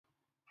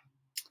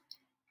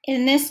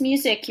In this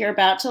music you're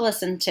about to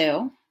listen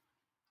to,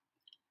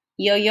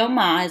 Yo-Yo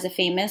Ma is a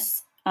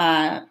famous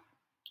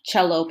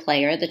cello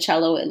player. The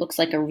cello, it looks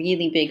like a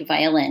really big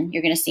violin.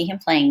 You're going to see him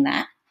playing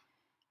that.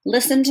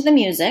 Listen to the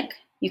music.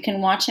 You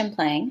can watch him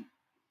playing.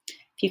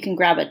 If you can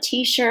grab a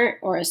t-shirt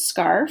or a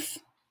scarf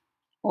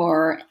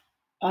or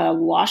a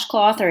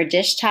washcloth or a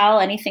dish towel,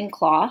 anything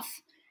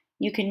cloth,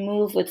 you can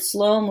move with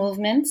slow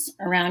movements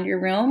around your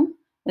room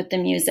with the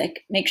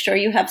music. Make sure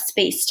you have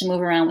space to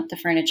move around with the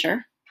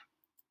furniture.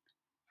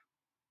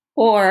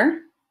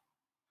 Or,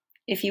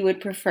 if you would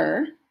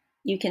prefer,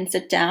 you can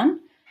sit down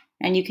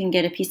and you can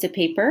get a piece of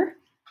paper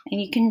and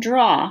you can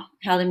draw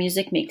how the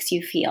music makes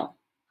you feel.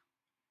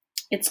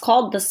 It's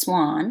called the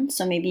Swan,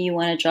 so maybe you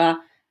want to draw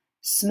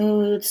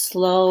smooth,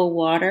 slow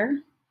water.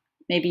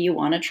 Maybe you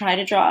want to try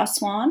to draw a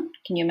swan.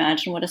 Can you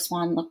imagine what a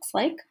swan looks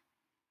like?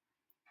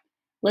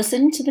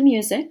 Listen to the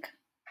music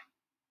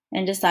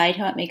and decide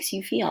how it makes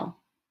you feel.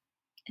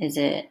 Is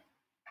it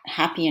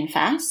happy and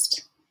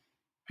fast?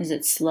 Is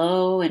it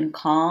slow and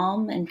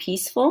calm and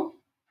peaceful?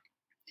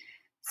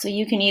 So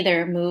you can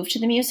either move to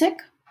the music,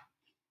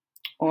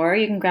 or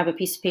you can grab a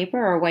piece of paper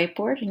or a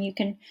whiteboard and you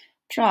can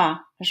draw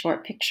a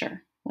short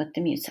picture with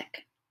the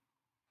music.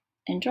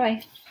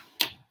 Enjoy.